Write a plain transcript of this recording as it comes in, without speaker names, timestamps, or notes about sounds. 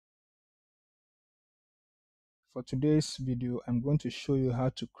For today's video, I'm going to show you how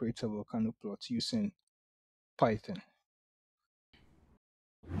to create a volcano plot using Python.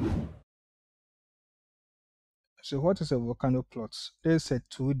 So what is a volcano plot? It's a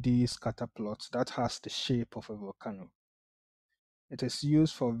 2D scatter plot that has the shape of a volcano. It is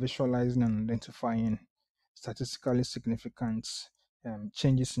used for visualizing and identifying statistically significant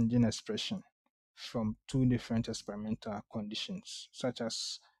changes in gene expression from two different experimental conditions, such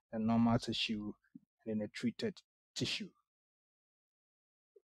as a normal tissue and a treated tissue.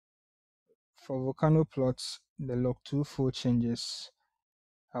 For volcano plots, the log2 fold changes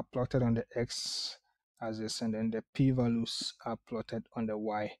are plotted on the x-axis, and then the p-values are plotted on the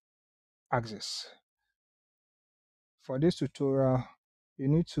y-axis. For this tutorial, you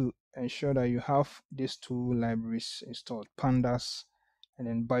need to ensure that you have these two libraries installed, pandas and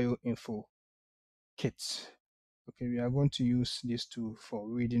then bioinfo kits. Okay, we are going to use these two for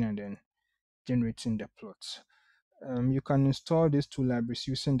reading and then generating the plots. You can install these two libraries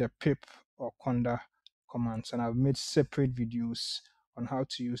using the pip or conda commands, and I've made separate videos on how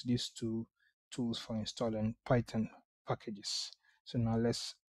to use these two tools for installing Python packages. So now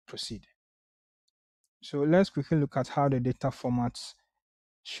let's proceed. So let's quickly look at how the data formats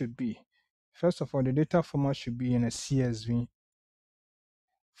should be. First of all, the data format should be in a CSV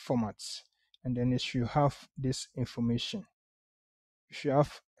format, and then it should have this information. You should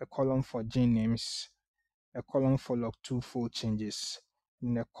have a column for gene names, a column for log2 fold changes,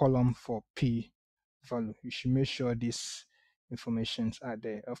 and a column for p value. You should make sure these informations are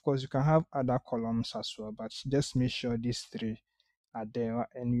there. Of course, you can have other columns as well, but just make sure these three are there,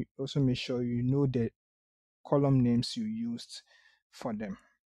 and you also make sure you know the column names you used for them.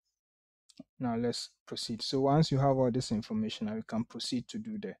 Now let's proceed. So once you have all this information, now we can proceed to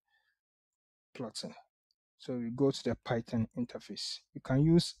do the plotting. So we go to the Python interface. You can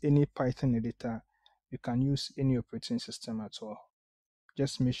use any Python editor. You can use any operating system at all.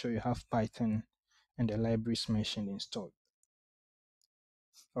 Just make sure you have Python and the libraries mentioned installed.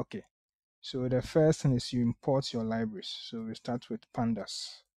 Okay, so the first thing is you import your libraries. So we start with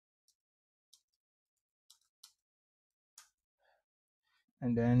pandas.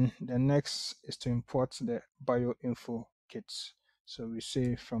 And then the next is to import the bioinfo kits. So we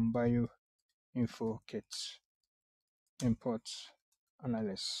say from bioinfo kits, import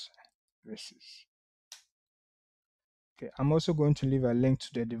analysis. Okay, I'm also going to leave a link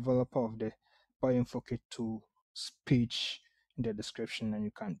to the developer of the bioinfo kit tools page in the description, and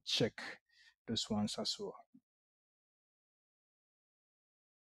you can check those ones as well.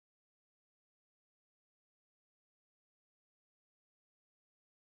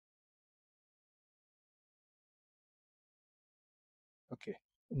 Okay,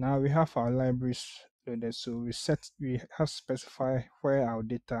 now we have our libraries loaded, so we have specified where our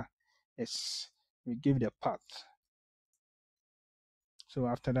data is. We give the path. So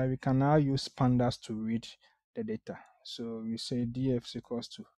after that, we can now use pandas to read the data. So we say df is equals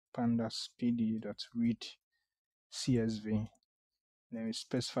to pandas pd.read csv. Then we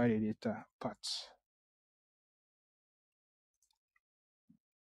specify the data path.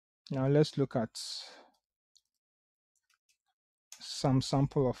 Now let's look at some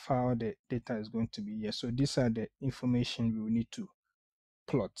sample of how the data is going to be here. So these are the information we will need to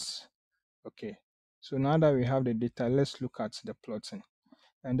plot. Okay, so now that we have the data, let's look at the plotting.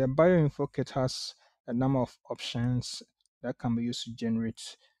 And the bioinfo kit has a number of options that can be used to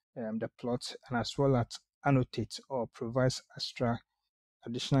generate the plot, and as well as annotate or provides extra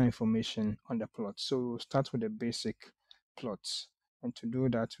additional information on the plot. So we'll start with the basic plots, and to do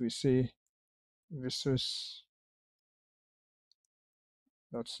that we say resource.gen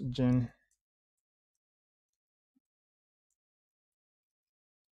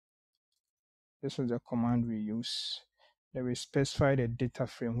this is the command we use. Then we specify the data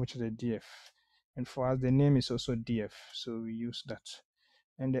frame, which is a df, and for us the name is also df, so we use that.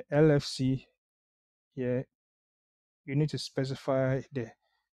 And the lfc here, you need to specify the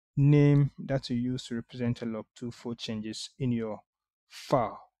name that you use to represent a log2 fold changes in your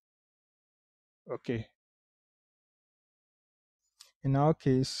file. Okay, in our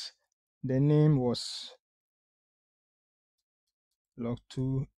case the name was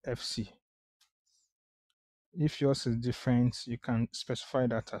log2fc. If yours is different, you can specify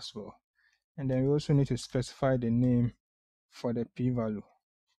that as well. And then we also need to specify the name for the p-value.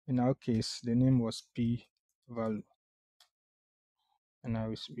 In our case, the name was p-value, and now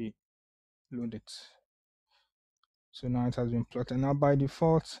we load it. So now it has been plotted. Now by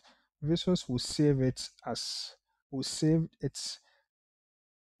default, Visuals will save it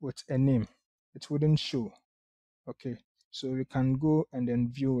with a name. It wouldn't show. Okay, so we can go and then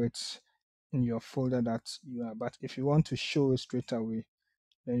view it in your folder that you are. But if you want to show it straight away,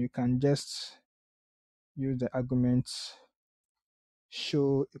 then you can just use the argument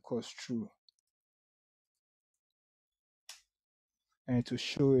show equals true, and to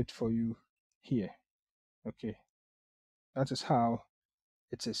show it for you here. Okay, that is how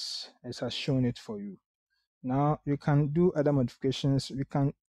it is. It has shown it for you. Now you can do other modifications. We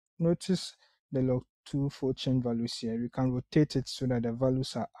can notice the log2 fold change values here. We can rotate it so that the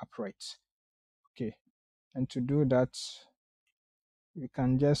values are upright. Okay, and to do that, we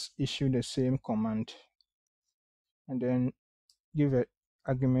can just issue the same command and then give an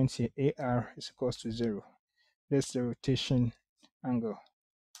argument here, AR is equals to 0. This is the rotation angle.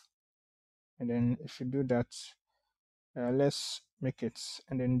 And then if you do that, let's make it,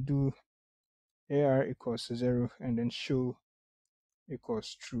 and then do AR equals 0 and then show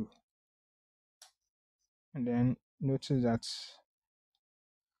equals true. And then notice that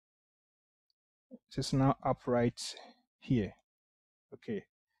it is now upright here. Okay,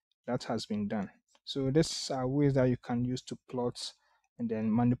 that has been done. So these are ways that you can use to plot and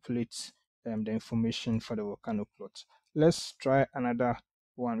then manipulate the information for the volcano plot. Let's try another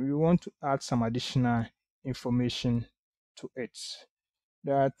one. We want to add some additional information to it.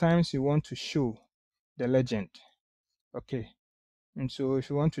 There are times you want to show the legend. Okay, and so if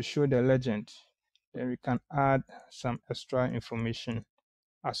you want to show the legend, then we can add some extra information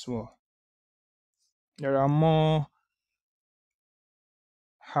as well. There are more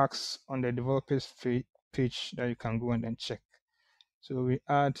hacks on the developers page that you can go and then check. So we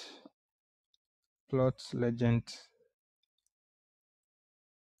add plot legend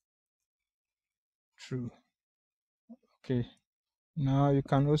true. Okay, now you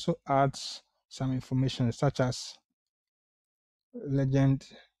can also add some information such as legend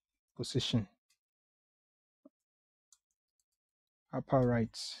position, upper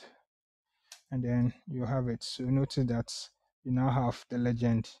right, and then you have it. So notice that you now have the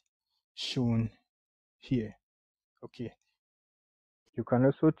legend shown here. Okay, you can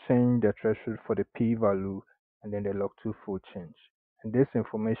also change the threshold for the p-value and then the log2 fold change, and this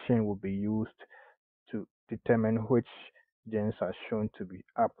information will be used to determine which genes are shown to be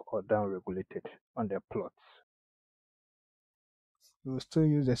up or down regulated on the plots. We'll still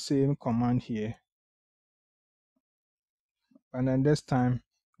use the same command here, and then this time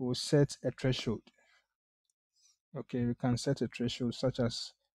we'll set a threshold. Okay, we can set a threshold such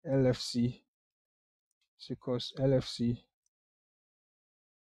as LFC equals LFC.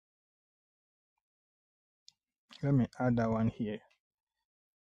 Let me add that one here.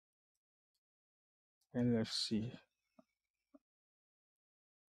 LFC.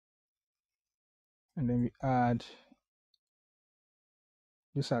 And then we add,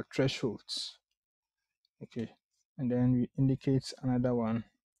 these are thresholds. Okay, and then we indicate another one,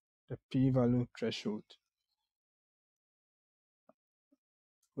 the p-value threshold,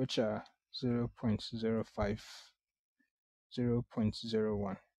 which are 0.05,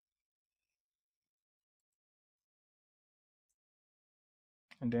 0.01.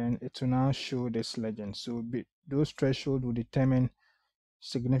 And then it will now show this legend. So those thresholds will determine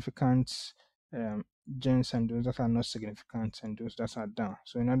significant genes and those that are not significant and those that are down.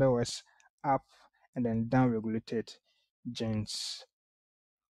 So in other words, up and then down regulated genes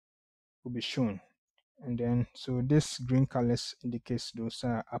will be shown. And then so this green colors indicates those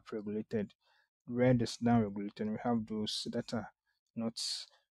are up regulated, red is down regulated, and we have those that are not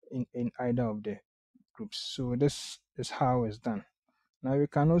in either of the groups. So this is how it's done. Now we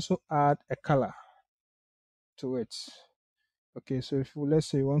can also add a color to it. Okay, so if let's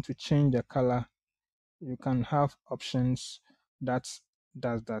say you want to change the color, you can have options that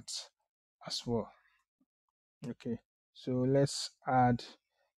does that as well. Okay, so let's add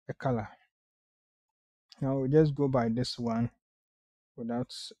a color. Now we'll just go by this one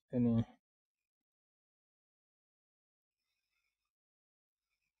without any,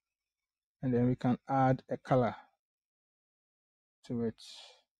 and then we can add a color to it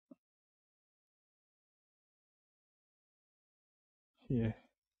here.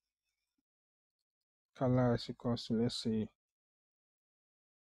 Color is equals to, let's say,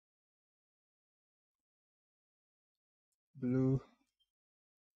 blue,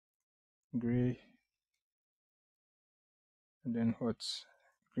 gray, and then what's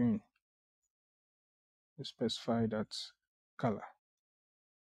green. We specify that color.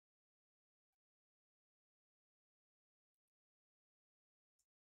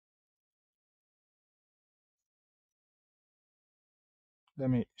 Let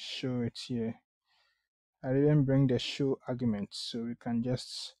me show it here. I didn't bring the show argument, so we can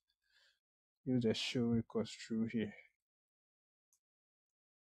just use the show equals true here.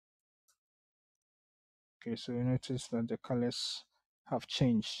 Okay, so you notice that the colors have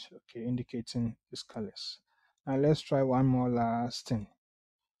changed, okay, indicating these colors. Now let's try one more last thing.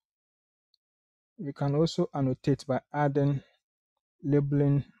 We can also annotate by adding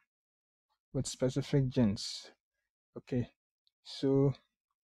labeling with specific genes. Okay, so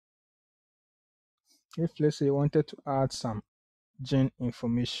if let's say you wanted to add some gene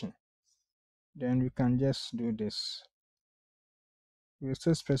information, then we can just do this. We'll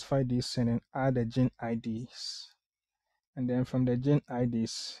still specify this and then add the gene IDs. And then from the gene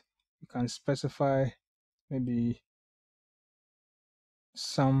IDs, you can specify maybe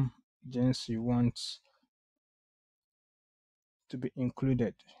some genes you want to be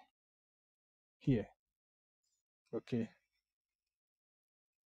included here. Okay.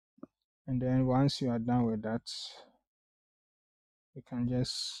 And then once you are done with that, you can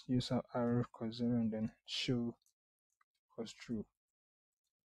just use our arrow cause 0 and then show cause true.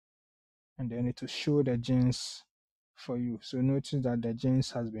 And then it will show the genes for you. So notice that the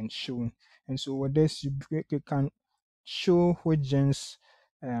genes has been shown. And so with this, you can show which genes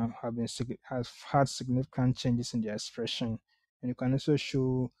have had significant changes in their expression. And you can also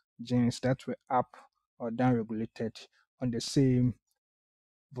show genes that were up or down regulated on the same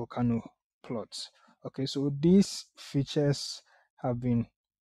Volcano plots. Okay, so these features have been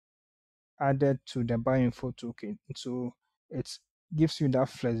added to the Bioinfo token. So it gives you that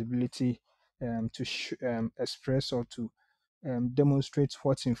flexibility to express or to demonstrate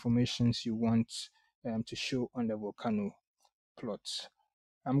what informations you want to show on the Volcano plot.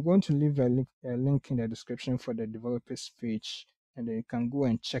 I'm going to leave a link in the description for the developers page, and then you can go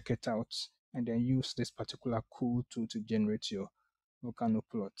and check it out and then use this particular cool tool to generate your Volcano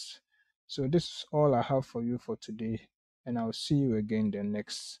plots. So this is all I have for you for today, and I'll see you again in the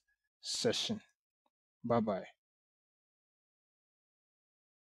next session. Bye bye.